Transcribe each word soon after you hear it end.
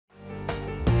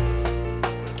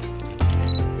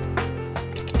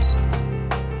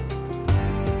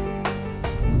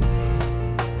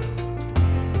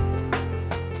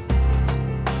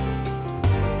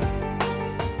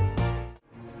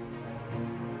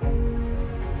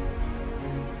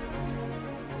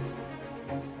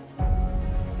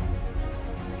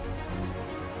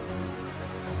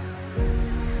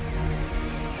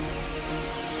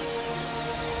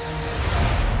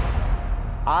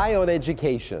Eye on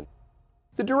Education.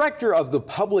 The director of the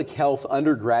Public Health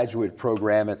undergraduate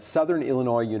program at Southern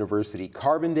Illinois University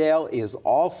Carbondale is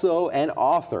also an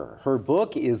author. Her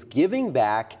book is Giving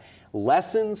Back: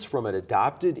 Lessons from an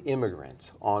Adopted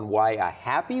Immigrant on Why a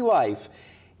Happy Life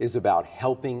is About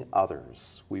Helping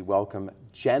Others. We welcome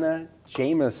Jenna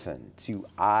Jamieson to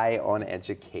Eye on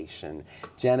Education.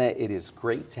 Jenna, it is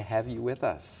great to have you with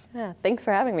us. Yeah, thanks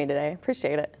for having me today.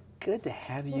 Appreciate it. Good to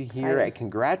have you here.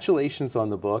 Congratulations on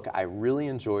the book. I really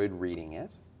enjoyed reading it.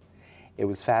 It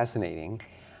was fascinating.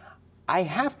 I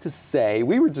have to say,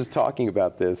 we were just talking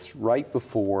about this right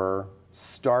before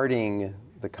starting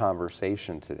the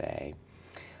conversation today.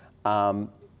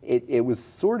 It was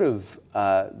sort of,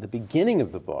 the beginning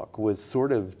of the book was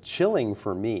sort of chilling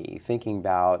for me, thinking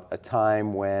about a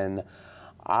time when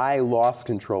I lost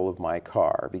control of my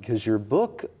car, because your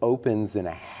book opens in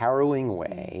a harrowing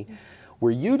way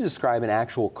where you describe an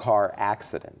actual car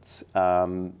accident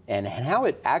and how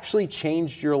it actually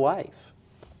changed your life.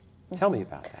 Tell me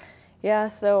about that. Yeah,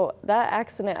 so that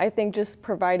accident, I think, just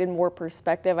provided more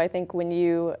perspective. I think when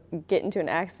you get into an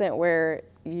accident where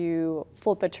you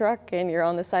flip a truck and you're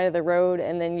on the side of the road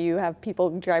and then you have people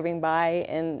driving by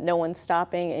and no one's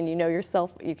stopping and you know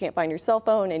you can't find your cell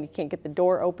phone and you can't get the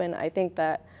door open, I think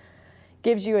that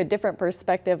gives you a different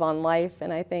perspective on life,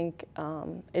 and I think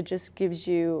it just gives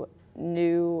you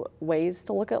new ways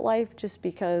to look at life, just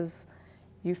because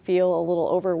you feel a little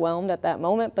overwhelmed at that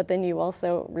moment, but then you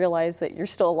also realize that you're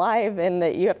still alive and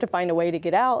that you have to find a way to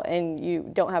get out, and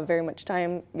you don't have very much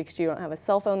time because you don't have a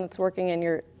cell phone that's working and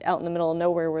you're out in the middle of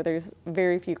nowhere where there's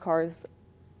very few cars,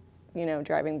 you know,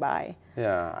 driving by.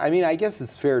 Yeah, I mean, I guess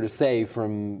it's fair to say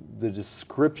from the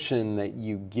description that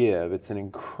you give, it's an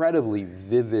incredibly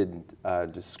vivid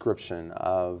description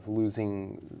of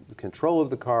losing control of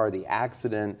the car, the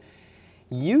accident.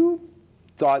 You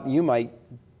thought this might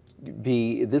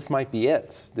be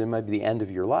it. This might be the end of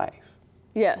your life.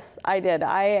 Yes, I did.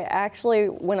 I actually,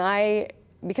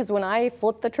 because when I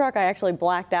flipped the truck, I actually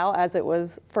blacked out as it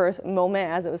was, for a moment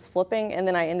as it was flipping, and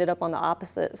then I ended up on the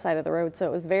opposite side of the road. So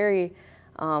it was very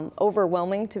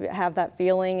overwhelming to have that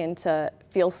feeling and to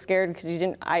feel scared,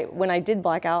 because when I did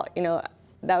black out, you know,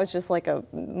 that was just like a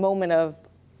moment of,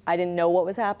 I didn't know what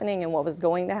was happening and what was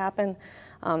going to happen.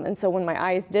 And so when my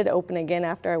eyes did open again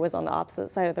after I was on the opposite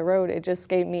side of the road, it just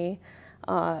gave me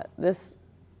this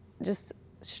just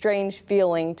strange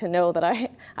feeling to know that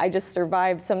I just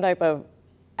survived some type of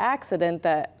accident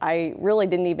that I really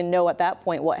didn't even know at that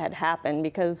point what had happened,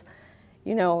 because,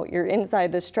 you know, you're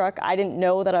inside this truck. I didn't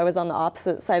know that I was on the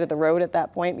opposite side of the road at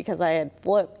that point because I had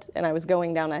flipped and I was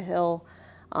going down a hill.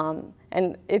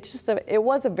 And it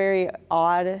was a very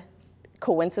odd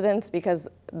coincidence, because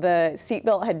the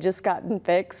seatbelt had just gotten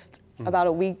fixed about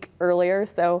a week earlier.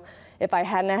 So if I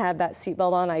hadn't had that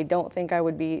seatbelt on, I don't think I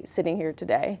would be sitting here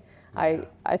today. Yeah.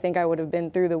 I think I would have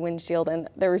been through the windshield, and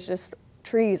there was just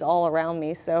trees all around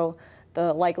me. So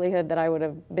the likelihood that I would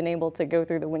have been able to go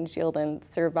through the windshield and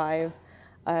survive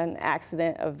an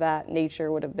accident of that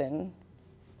nature would have been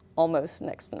almost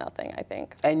next to nothing, I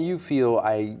think. And you feel,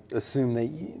 I assume,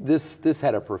 that this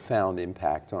had a profound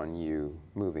impact on you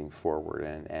moving forward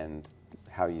and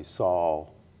how you saw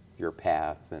your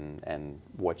path and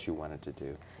what you wanted to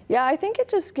do. Yeah, I think it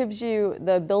just gives you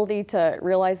the ability to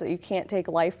realize that you can't take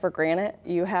life for granted.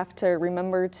 You have to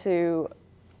remember to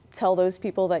tell those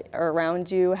people that are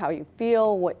around you how you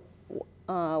feel,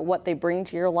 what they bring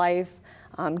to your life,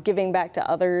 giving back to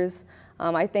others.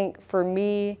 I think for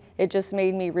me, it just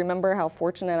made me remember how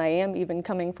fortunate I am, even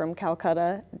coming from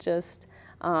Calcutta, just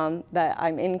that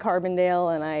I'm in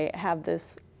Carbondale and I have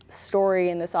this story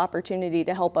and this opportunity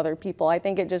to help other people. I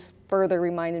think it just further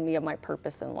reminded me of my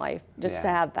purpose in life, just to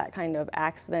have that kind of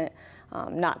accident,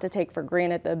 not to take for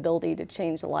granted the ability to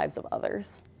change the lives of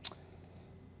others.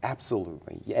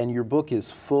 Absolutely, and your book is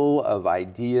full of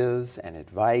ideas and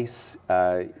advice.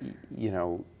 You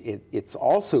know, it's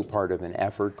also part of an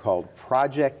effort called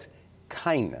Project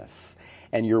Kindness.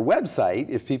 And your website,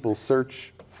 if people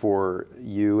search for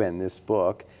you and this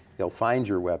book, they'll find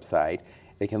your website.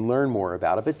 They can learn more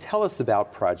about it. But tell us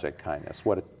about Project Kindness,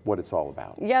 what it's all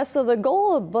about. Yeah, so the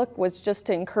goal of the book was just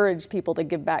to encourage people to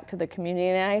give back to the community.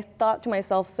 And I thought to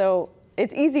myself, so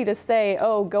it's easy to say,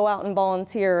 oh, go out and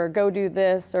volunteer, or go do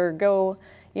this, or go,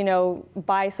 you know,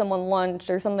 buy someone lunch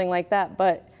or something like that.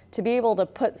 But to be able to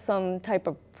put some type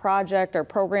of project or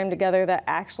program together that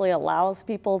actually allows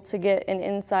people to get an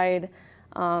inside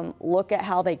look at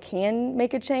how they can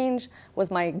make a change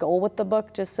was my goal with the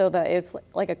book, just so that it's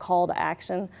like a call to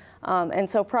action. And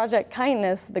so Project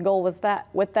Kindness, the goal was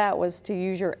was to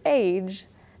use your age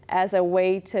as a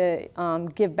way to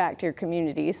give back to your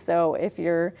community. So if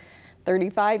you're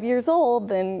 35 years old,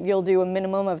 then you'll do a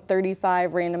minimum of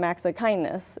 35 random acts of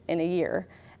kindness in a year.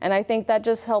 And I think that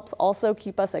just helps also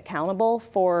keep us accountable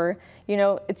for, you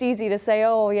know, it's easy to say,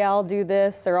 oh yeah, I'll do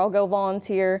this or I'll go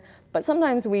volunteer. But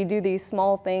sometimes we do these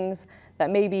small things that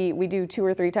maybe we do 2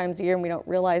 or 3 times a year and we don't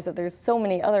realize that there's so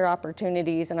many other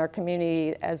opportunities in our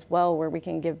community as well where we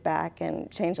can give back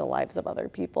and change the lives of other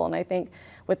people. And I think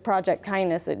with Project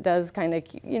Kindness, it does kind of,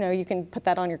 you know, you can put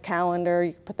that on your calendar,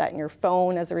 you can put that in your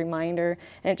phone as a reminder,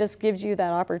 and it just gives you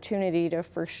that opportunity to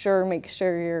for sure make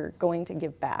sure you're going to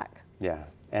give back. Yeah,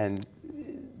 and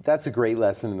that's a great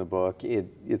lesson in the book.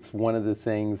 It's one of the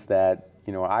things that,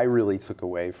 you know, I really took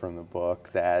away from the book,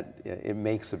 that it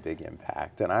makes a big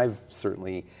impact. And I've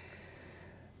certainly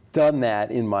done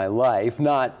that in my life,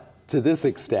 not to this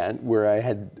extent where I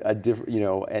had a different, you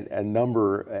know, a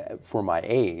number for my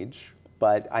age,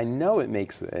 but I know it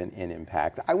makes an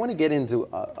impact. I want to get into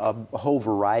a whole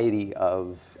variety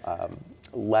of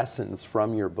lessons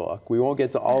from your book. We won't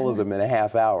get to all of them in a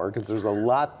half hour because there's a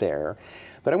lot there.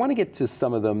 But I want to get to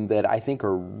some of them that I think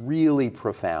are really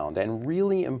profound and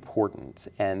really important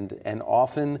and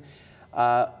often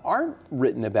aren't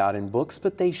written about in books,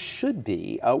 but they should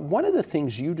be. One of the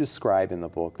things you describe in the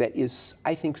book that is,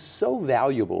 I think, so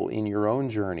valuable in your own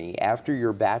journey after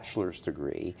your bachelor's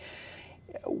degree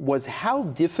was how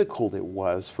difficult it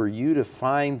was for you to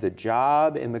find the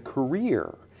job and the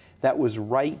career that was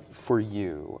right for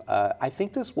you. I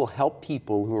think this will help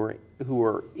people who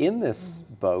are in this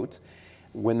boat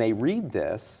when they read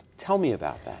this. Tell me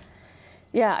about that.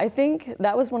 Yeah, I think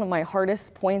that was one of my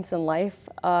hardest points in life,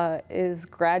 is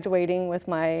graduating with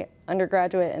my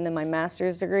undergraduate and then my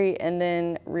master's degree, and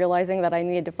then realizing that I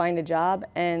needed to find a job.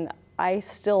 And I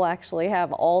still actually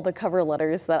have all the cover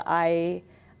letters that I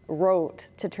wrote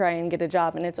to try and get a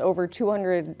job, and it's over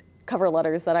 200 cover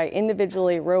letters that I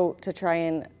individually wrote to try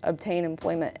and obtain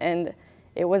employment. And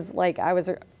it was like I was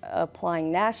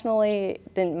applying nationally,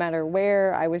 didn't matter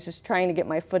where, I was just trying to get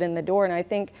my foot in the door. And I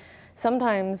think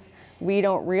sometimes we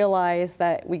don't realize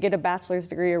that we get a bachelor's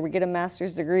degree or we get a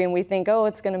master's degree and we think, oh,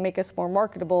 it's going to make us more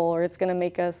marketable, or it's going to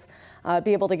make us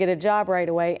be able to get a job right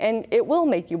away. And it will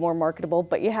make you more marketable,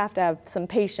 but you have to have some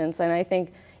patience. And I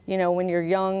think, you know, when you're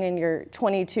young and you're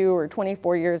 22 or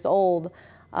 24 years old,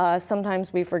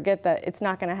 sometimes we forget that it's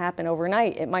not going to happen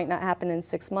overnight. It might not happen in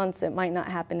 6 months. It might not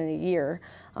happen in a year.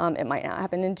 It might not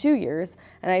happen in 2 years.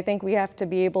 And I think we have to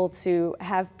be able to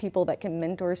have people that can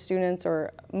mentor students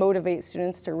or motivate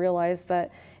students to realize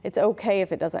that it's okay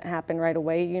if it doesn't happen right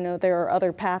away. You know, there are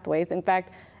other pathways. In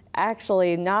fact,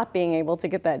 actually not being able to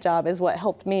get that job is what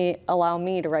helped me, allow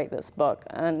me to write this book.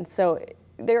 And so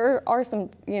there are some,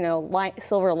 you know,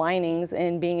 silver linings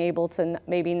in being able to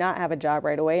maybe not have a job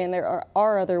right away, and there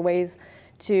are other ways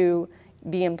to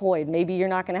be employed. Maybe you're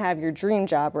not going to have your dream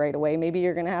job right away. Maybe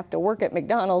you're going to have to work at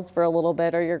McDonald's for a little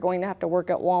bit, or you're going to have to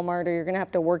work at Walmart, or you're going to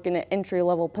have to work in an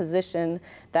entry-level position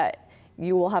that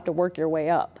you will have to work your way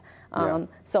up.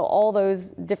 So all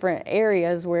those different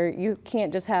areas where you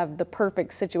can't just have the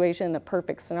perfect situation, the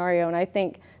perfect scenario. And I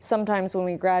think sometimes when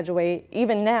we graduate,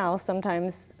 even now,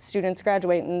 sometimes students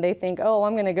graduate and they think, oh,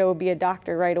 I'm going to go be a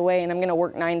doctor right away and I'm going to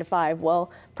work 9 to 5.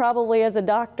 Well, probably as a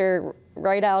doctor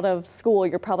right out of school,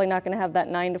 you're probably not going to have that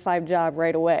 9 to 5 job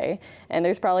right away. And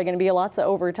there's probably going to be lots of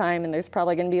overtime, and there's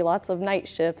probably going to be lots of night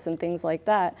shifts and things like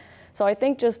that. So I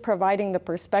think just providing the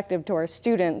perspective to our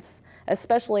students,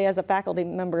 especially as a faculty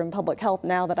member in public health,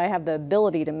 now that I have the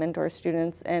ability to mentor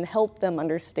students and help them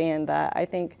understand that, I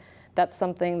think that's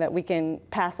something that we can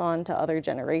pass on to other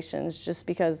generations, just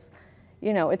because,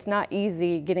 you know, it's not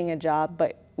easy getting a job,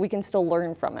 but we can still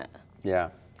learn from it. Yeah.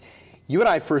 You and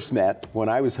I first met when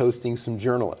I was hosting some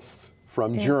journalists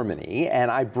from Germany,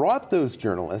 and I brought those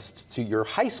journalists to your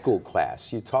high school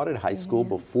class. You taught at high school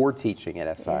before teaching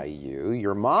at SIU.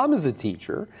 Your mom is a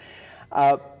teacher,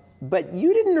 but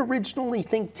you didn't originally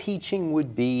think teaching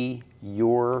would be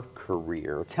your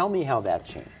career. Tell me how that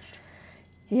changed.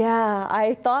 Yeah,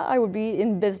 I thought I would be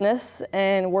in business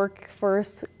and work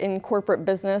first in corporate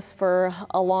business for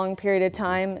a long period of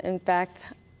time. In fact,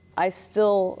 I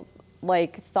still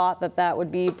thought that that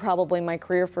would be probably my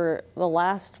career for the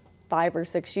last 5 or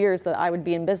 6 years, that I would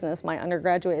be in business. My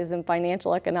undergraduate is in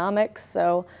financial economics,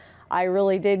 so I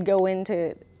really did go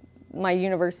into my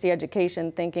university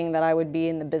education thinking that I would be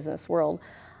in the business world.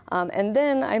 And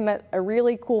then I met a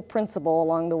really cool principal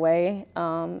along the way,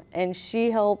 and she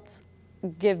helped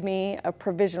give me a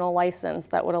provisional license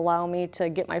that would allow me to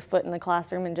get my foot in the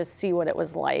classroom and just see what it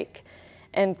was like.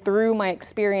 And through my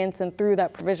experience and through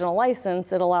that provisional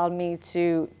license, it allowed me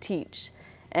to teach.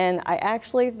 And I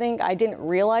actually think I didn't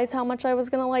realize how much I was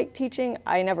going to like teaching.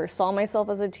 I never saw myself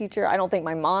as a teacher. I don't think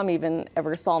my mom even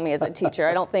ever saw me as a teacher.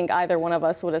 I don't think either one of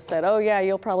us would have said, oh yeah,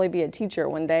 you'll probably be a teacher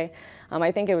one day.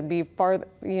 I think it would be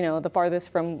the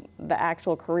farthest from the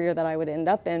actual career that I would end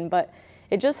up in. But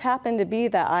it just happened to be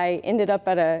that I ended up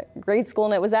at a grade school,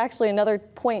 and it was actually another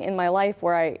point in my life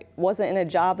where I wasn't in a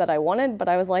job that I wanted, but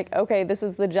I was like, okay, this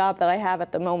is the job that I have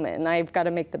at the moment, and I've got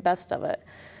to make the best of it.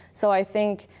 So I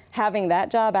think having that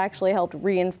job actually helped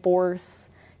reinforce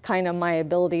kind of my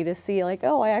ability to see like,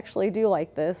 oh, I actually do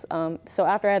like this. So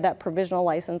after I had that provisional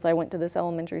license, I went to this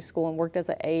elementary school and worked as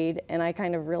an aide, and I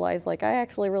kind of realized like I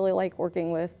actually really like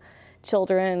working with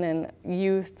children and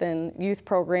youth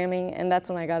programming, and that's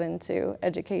when I got into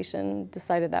education,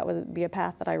 decided that would be a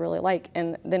path that I really like.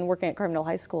 And then working at Carbondale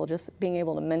High School, just being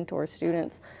able to mentor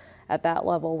students at that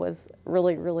level was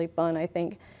really, really fun. I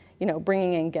think,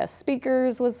 bringing in guest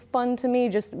speakers was fun to me,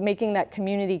 just making that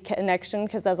community connection,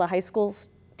 because as a high school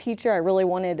teacher, I really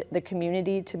wanted the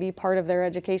community to be part of their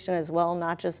education as well,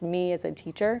 not just me as a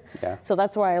teacher. Yeah. So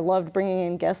that's why I loved bringing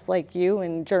in guests like you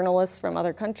and journalists from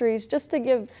other countries, just to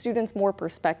give students more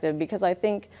perspective, because I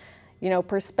think,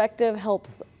 perspective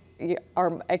helps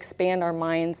expand our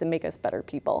minds and make us better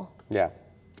people. Yeah.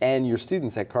 And your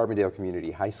students at Carbondale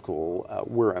Community High School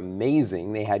were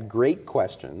amazing. They had great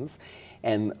questions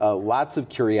and lots of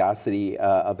curiosity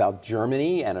about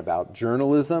Germany and about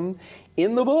journalism.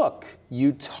 In the book,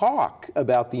 you talk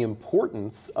about the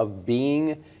importance of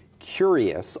being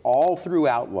curious all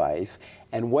throughout life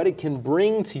and what it can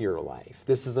bring to your life.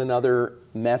 This is another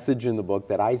message in the book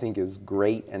that I think is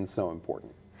great and so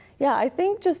important. Yeah, I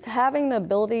think just having the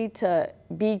ability to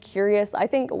be curious, I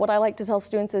think what I like to tell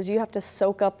students is you have to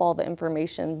soak up all the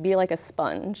information, be like a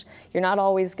sponge. You're not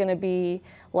always going to be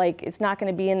like, it's not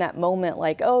going to be in that moment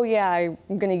like, oh yeah, I'm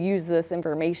going to use this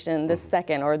information this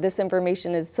second, or this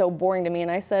information is so boring to me. And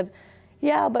I said,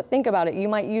 yeah, but think about it. You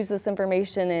might use this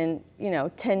information in,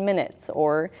 10 minutes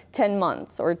or 10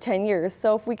 months or 10 years.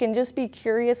 So if we can just be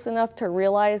curious enough to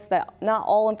realize that not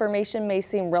all information may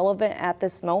seem relevant at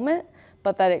this moment,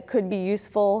 but that it could be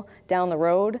useful down the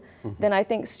road, then I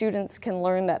think students can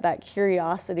learn that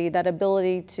curiosity, that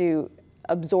ability to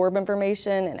absorb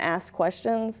information and ask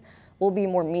questions will be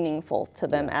more meaningful to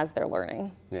them as they're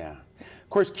learning. Yeah. Of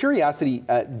course, curiosity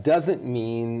doesn't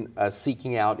mean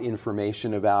seeking out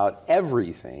information about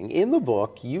everything. In the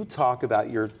book, you talk about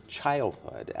your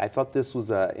childhood. I thought this was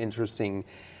an interesting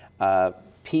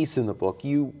piece in the book.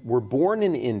 You were born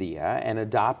in India and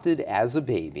adopted as a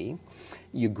baby.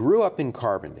 You grew up in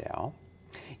Carbondale.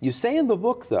 You say in the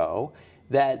book, though,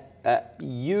 that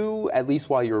you, at least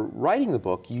while you're writing the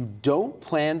book, you don't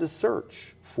plan to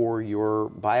search for your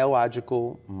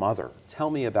biological mother.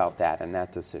 Tell me about that and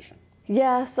that decision.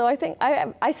 Yeah, so I think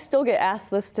I still get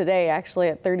asked this today, actually,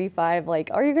 at 35, like,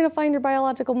 are you going to find your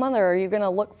biological mother? Are you going to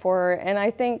look for her? And I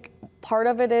think part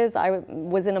of it is I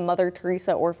was in a Mother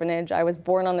Teresa orphanage. I was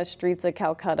born on the streets of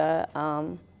Calcutta.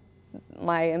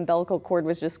 My umbilical cord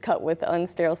was just cut with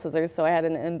unsterile scissors, so I had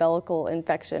an umbilical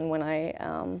infection when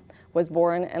I was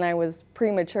born, and I was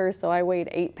premature, so I weighed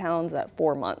 8 pounds at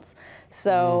 4 months.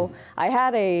 So I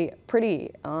had a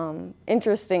pretty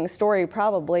interesting story,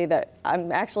 probably, that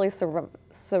I'm actually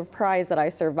surprised that I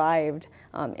survived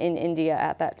in India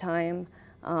at that time.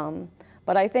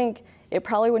 But I think it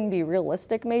probably wouldn't be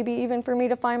realistic, maybe even for me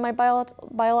to find my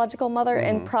biological mother.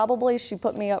 And probably she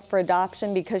put me up for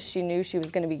adoption because she knew she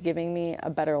was going to be giving me a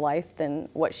better life than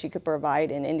what she could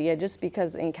provide in India, just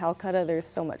because in Calcutta there's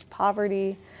so much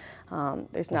poverty,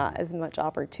 there's not as much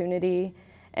opportunity.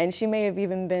 And she may have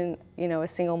even been, a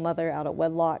single mother out of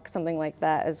wedlock, something like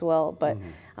that as well. But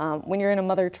when you're in a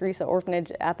Mother Teresa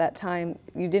orphanage at that time,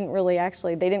 they didn't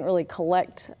really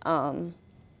collect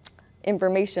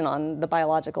information on the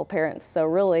biological parents. So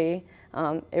really,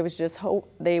 it was just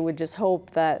they would just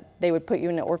hope that they would put you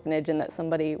in an orphanage and that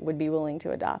somebody would be willing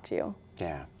to adopt you.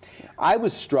 Yeah. I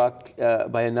was struck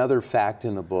by another fact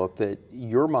in the book that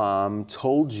your mom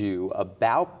told you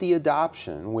about the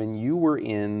adoption when you were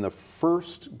in the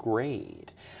 1st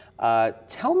grade.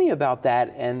 Tell me about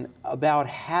that and about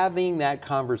having that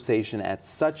conversation at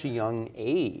such a young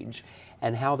age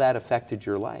and how that affected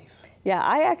your life. Yeah,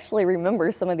 I actually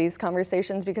remember some of these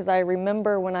conversations because I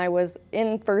remember when I was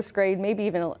in 1st grade, maybe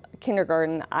even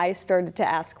kindergarten, I started to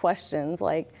ask questions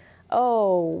like,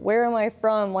 oh, where am I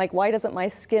from? Like, why doesn't my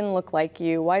skin look like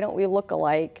you? Why don't we look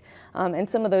alike? And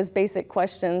some of those basic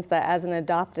questions that as an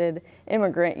adopted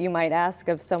immigrant you might ask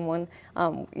of someone,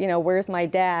 where's my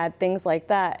dad? Things like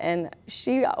that. And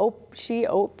she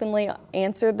openly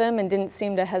answered them and didn't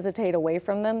seem to hesitate away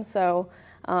from them. So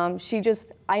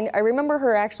I remember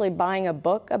her actually buying a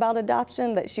book about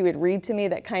adoption that she would read to me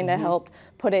that kind of helped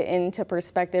put it into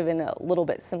perspective in a little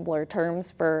bit simpler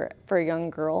terms for a young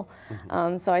girl.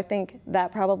 So I think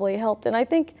that probably helped. And I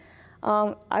think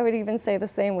I would even say the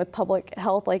same with public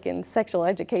health, like in sexual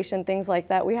education, things like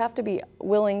that. We have to be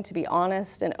willing to be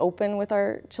honest and open with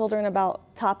our children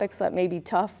about topics that may be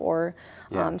tough or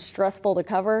stressful to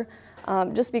cover,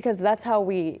 just because that's how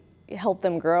we help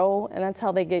them grow, and that's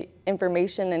how they get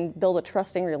information and build a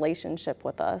trusting relationship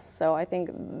with us. So I think,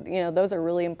 you know, those are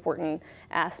really important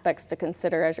aspects to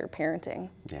consider as you're parenting.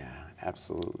 Yeah,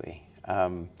 absolutely.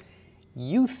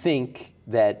 You think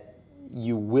that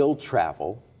you will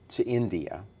travel to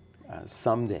India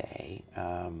someday,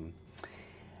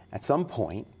 at some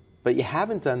point, but you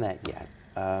haven't done that yet.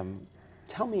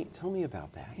 Tell me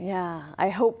about that. Yeah, I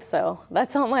hope so.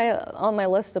 That's on my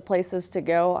list of places to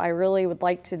go. I really would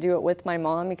like to do it with my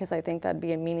mom because I think that'd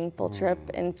be a meaningful trip.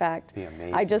 In fact,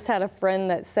 I just had a friend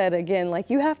that said again, like,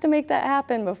 you have to make that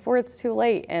happen before it's too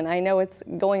late. And I know it's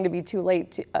going to be too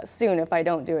late soon if I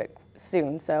don't do it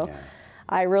soon. So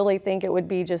I really think it would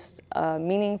be just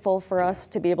meaningful for us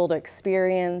to be able to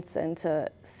experience and to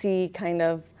see kind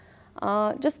of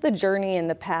just the journey and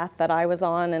the path that I was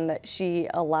on, and that she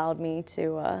allowed me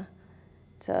to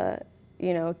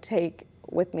you know, take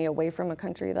with me away from a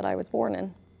country that I was born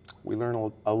in. We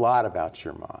learn a lot about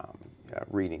your mom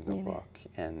reading the book,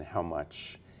 and how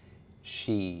much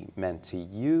she meant to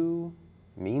you,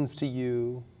 means to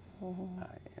you,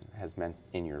 has meant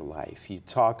in your life. You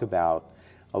talk about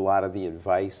a lot of the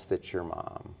advice that your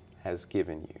mom has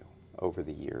given you over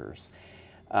the years.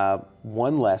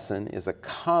 One lesson is a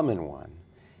common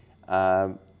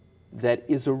one that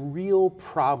is a real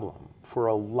problem for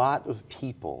a lot of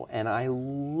people, and I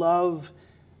love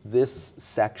this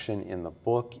section in the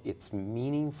book. It's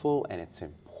meaningful and it's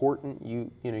important.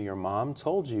 You know, your mom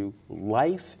told you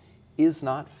life is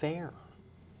not fair.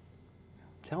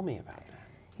 Tell me about that.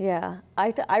 Yeah,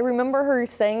 I remember her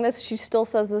saying this. She still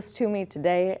says this to me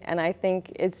today, and I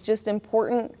think it's just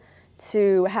important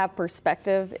to have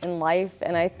perspective in life,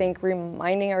 and I think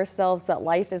reminding ourselves that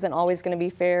life isn't always going to be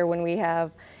fair when we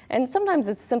have, and sometimes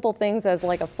it's simple things as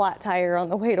like a flat tire on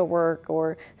the way to work,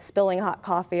 or spilling hot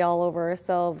coffee all over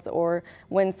ourselves, or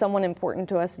when someone important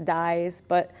to us dies,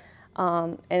 but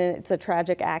and it's a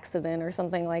tragic accident or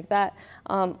something like that.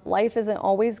 Life isn't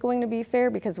always going to be fair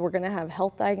because we're going to have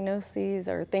health diagnoses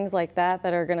or things like that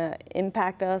that are going to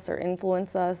impact us or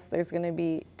influence us. There's going to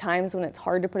be times when it's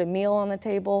hard to put a meal on the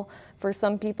table for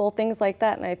some people, things like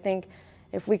that. And I think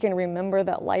if we can remember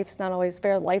that life's not always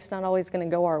fair, life's not always going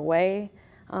to go our way,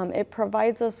 it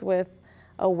provides us with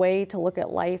a way to look at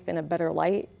life in a better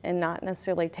light and not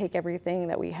necessarily take everything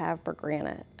that we have for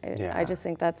granted. I just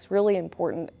think that's really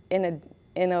important in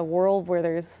a world where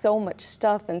there's so much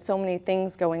stuff and so many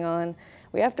things going on.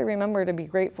 We have to remember to be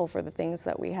grateful for the things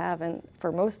that we have, and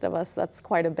for most of us, that's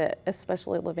quite a bit,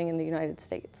 especially living in the United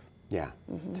States. Yeah,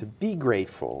 to be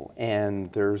grateful,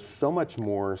 and there's so much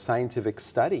more scientific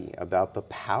study about the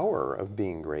power of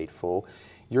being grateful.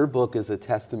 Your book is a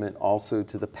testament also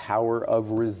to the power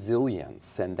of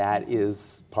resilience, and that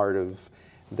is part of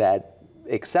that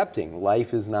accepting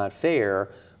life is not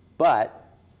fair,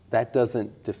 but that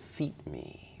doesn't defeat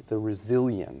me. The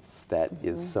resilience that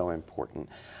is so important.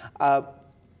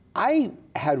 I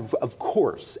had, of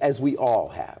course, as we all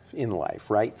have in life,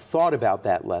 right, thought about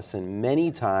that lesson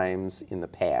many times in the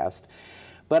past,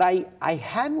 but I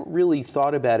hadn't really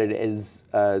thought about it as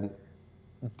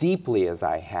deeply as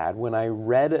I had when I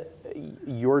read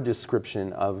your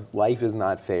description of life is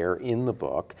not fair in the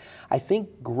book. I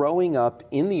think growing up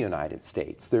in the United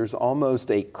States, there's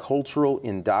almost a cultural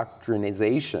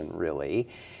indoctrination, really,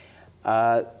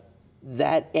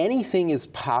 that anything is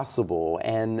possible,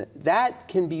 and that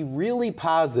can be really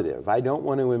positive. I don't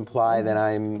want to imply that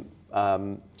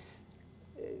I'm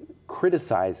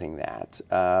criticizing that,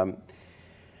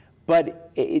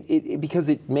 but because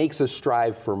it makes us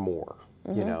strive for more.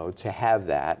 You know, to have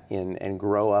that and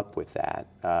grow up with that.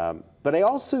 But I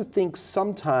also think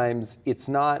sometimes it's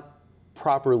not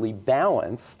properly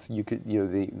balanced. You could, you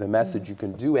know, the message, you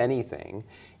can do anything.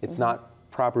 It's not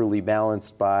properly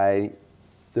balanced by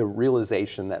the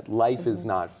realization that life is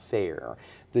not fair.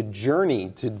 The journey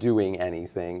to doing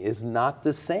anything is not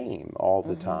the same all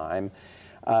the time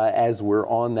as we're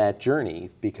on that journey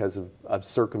because of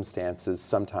circumstances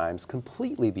sometimes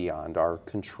completely beyond our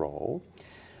control.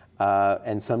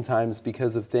 And sometimes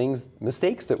because of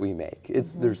mistakes that we make.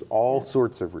 There's all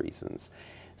sorts of reasons.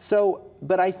 So,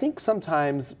 but I think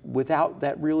sometimes without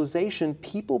that realization,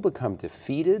 people become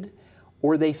defeated,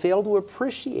 or they fail to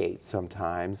appreciate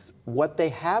sometimes what they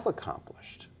have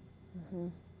accomplished.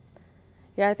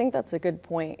 Yeah, I think that's a good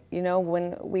point. You know,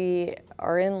 when we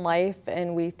are in life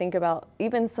and we think about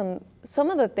even some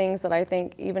of the things that I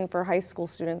think even for high school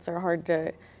students are hard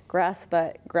to grasp,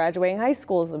 that graduating high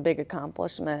school is a big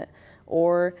accomplishment.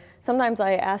 Or sometimes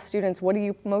I ask students, what are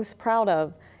you most proud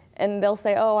of? And they'll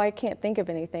say, oh, I can't think of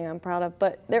anything I'm proud of.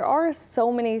 But there are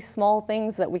so many small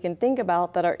things that we can think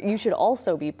about that you should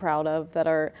also be proud of,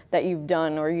 that you've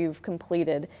done or you've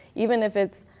completed. Even if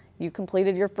it's you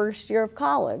completed your first year of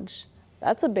college.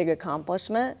 That's a big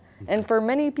accomplishment. And for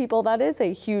many people, that is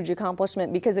a huge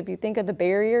accomplishment, because if you think of the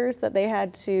barriers that they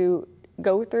had to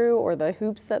go through or the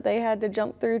hoops that they had to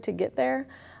jump through to get there,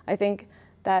 I think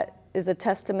that is a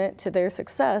testament to their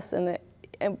success.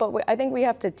 But I think we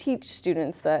have to teach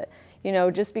students that, you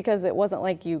know, just because it wasn't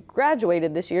like you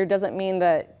graduated this year doesn't mean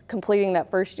that completing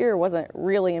that first year wasn't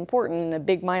really important and a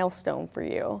big milestone for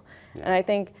you. Yeah. And I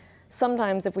think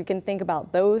sometimes if we can think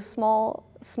about those small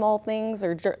things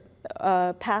or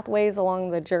pathways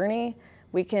along the journey,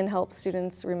 we can help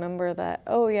students remember that,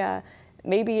 oh yeah,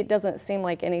 maybe it doesn't seem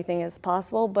like anything is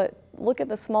possible, but look at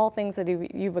the small things that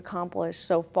you've accomplished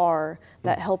so far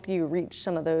that help you reach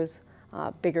some of those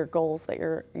bigger goals that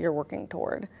you're working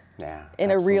toward in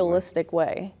absolutely. A realistic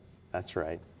way. That's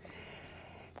right.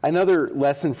 Another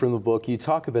lesson from the book, you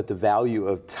talk about the value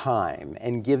of time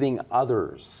and giving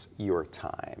others your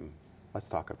time. Let's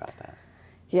talk about that.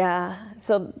 Yeah,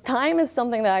 so time is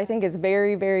something that I think is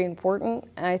very, very important.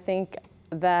 And I think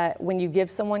that when you give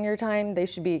someone your time, they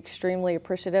should be extremely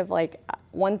appreciative. Like,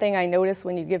 one thing I notice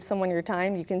when you give someone your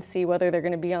time, you can see whether they're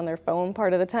going to be on their phone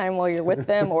part of the time while you're with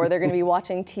them, or they're going to be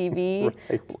watching TV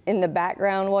right. in the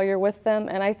background while you're with them.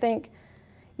 And I think,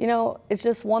 you know, it's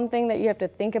just one thing that you have to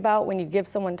think about when you give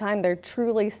someone time. They're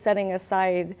truly setting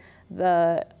aside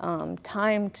the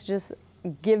time to just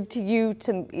give to you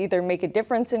to either make a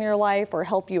difference in your life or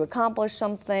help you accomplish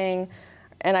something.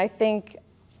 And I think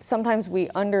sometimes we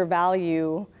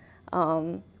undervalue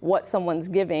what someone's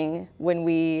giving when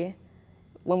we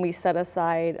set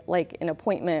aside like an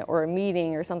appointment or a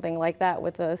meeting or something like that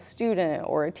with a student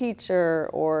or a teacher,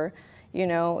 or, you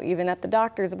know, even at the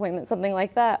doctor's appointment, something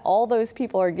like that. All those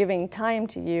people are giving time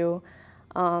to you.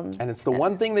 And it's the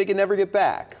one thing they can never get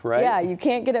back, right? Yeah, you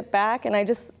can't get it back. And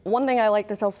one thing I like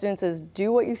to tell students is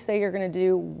do what you say you're going to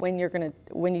do when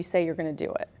you say you're going to do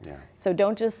it. Yeah. So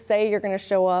don't just say you're going to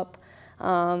show up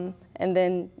and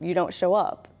then you don't show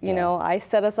up. You know, I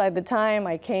set aside the time.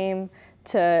 I came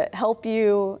to help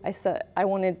you. I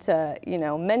wanted to, you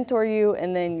know, mentor you,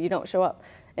 and then you don't show up.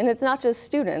 And it's not just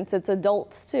students, it's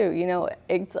adults too. You know,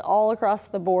 it's all across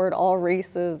the board, all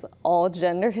races, all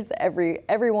genders,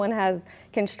 everyone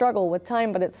can struggle with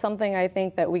time, but it's something I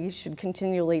think that we should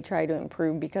continually try to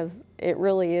improve, because it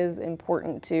really is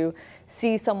important to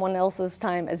see someone else's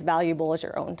time as valuable as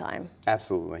your own time.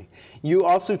 Absolutely. You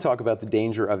also talk about the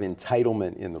danger of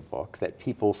entitlement in the book, that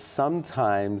people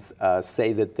sometimes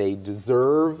say that they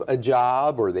deserve a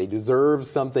job or they deserve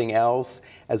something else,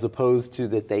 as opposed to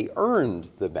that they earned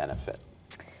the benefit.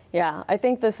 Yeah, I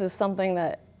think this is something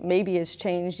that maybe has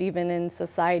changed even in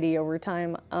society over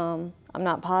time. I'm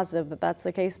not positive that that's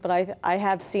the case, but I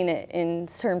have seen it in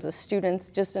terms of students,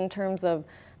 just in terms of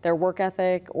their work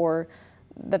ethic, or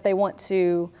that they want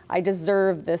to, I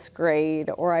deserve this grade,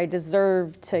 or I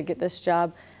deserve to get this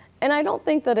job. And I don't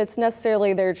think that it's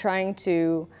necessarily they're trying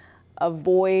to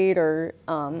avoid or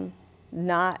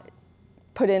not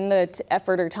put in the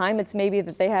effort or time. It's maybe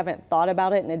that they haven't thought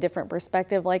about it in a different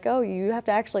perspective, like, oh, you have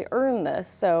to actually earn this.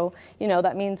 So, you know,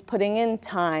 that means putting in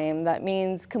time, that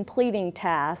means completing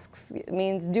tasks, it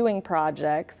means doing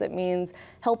projects, it means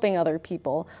helping other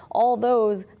people. All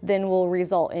those then will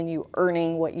result in you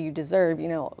earning what you deserve, you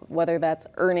know, whether that's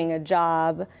earning a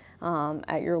job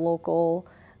at your local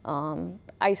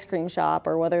ice cream shop,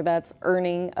 or whether that's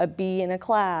earning a B in a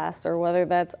class, or whether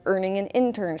that's earning an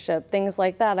internship, things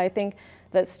like that. I think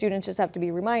that students just have to be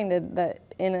reminded that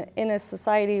in a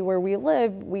society where we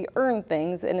live, we earn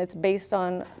things, and it's based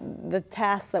on the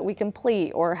tasks that we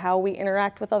complete, or how we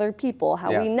interact with other people,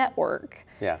 how we network.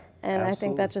 Yeah, and absolutely. I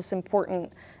think that's just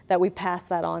important that we pass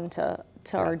that on to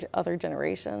our other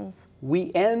generations.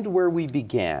 We end where we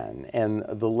began, and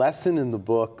the lesson in the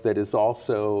book that is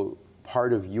also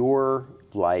part of your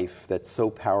life that's so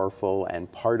powerful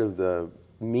and part of the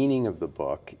meaning of the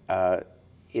book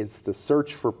is the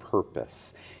search for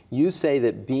purpose. You say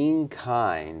that being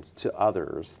kind to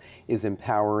others is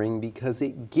empowering because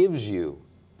it gives you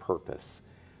purpose.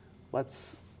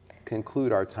 Let's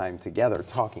conclude our time together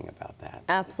talking about that.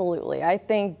 Absolutely. I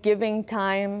think giving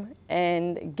time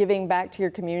and giving back to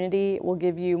your community will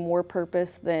give you more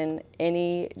purpose than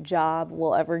any job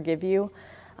will ever give you.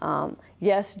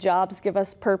 Yes, jobs give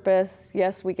us purpose.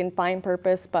 Yes, we can find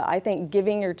purpose, but I think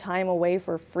giving your time away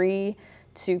for free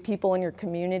to people in your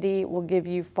community will give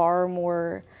you far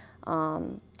more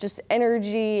just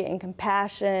energy and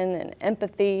compassion and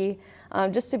empathy,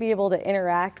 just to be able to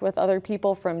interact with other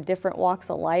people from different walks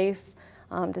of life,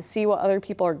 to see what other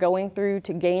people are going through,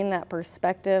 to gain that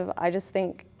perspective. I just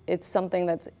think it's something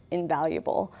that's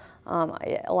invaluable.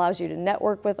 It allows you to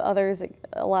network with others. It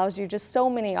allows you just so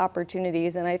many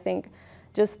opportunities. And I think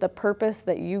just the purpose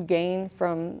that you gain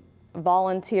from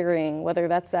volunteering, whether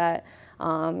that's at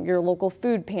your local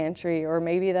food pantry, or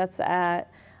maybe that's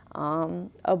at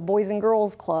a Boys and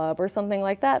Girls Club or something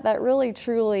like that, that really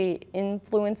truly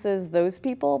influences those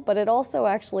people, but it also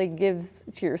actually gives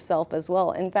to yourself as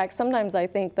well. In fact, sometimes I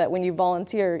think that when you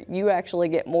volunteer, you actually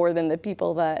get more than the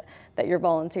people that you're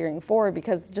volunteering for,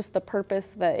 because just the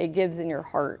purpose that it gives in your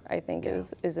heart, I think,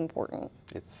 is important.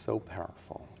 It's so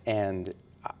powerful. And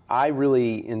I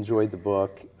really enjoyed the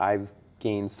book. I've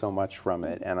gained so much from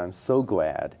it, and I'm so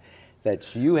glad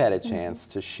that you had a chance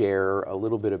to share a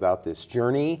little bit about this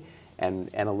journey and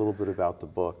a little bit about the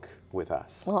book with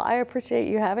us. Well, I appreciate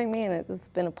you having me, and it's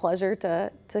been a pleasure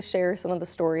to share some of the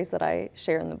stories that I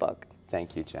share in the book.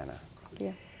 Thank you, Jenna. Thank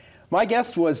you. My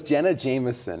guest was Jenna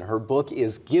Jamieson. Her book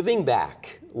is Giving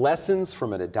Back: Lessons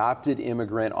from an Adopted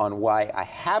Immigrant on Why a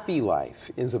Happy Life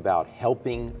is About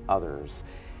Helping Others.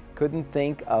 Couldn't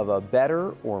think of a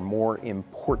better or more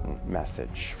important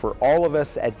message. For all of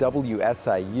us at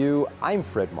WSIU, I'm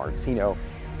Fred Martino.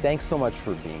 Thanks so much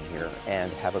for being here, and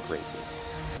have a great week.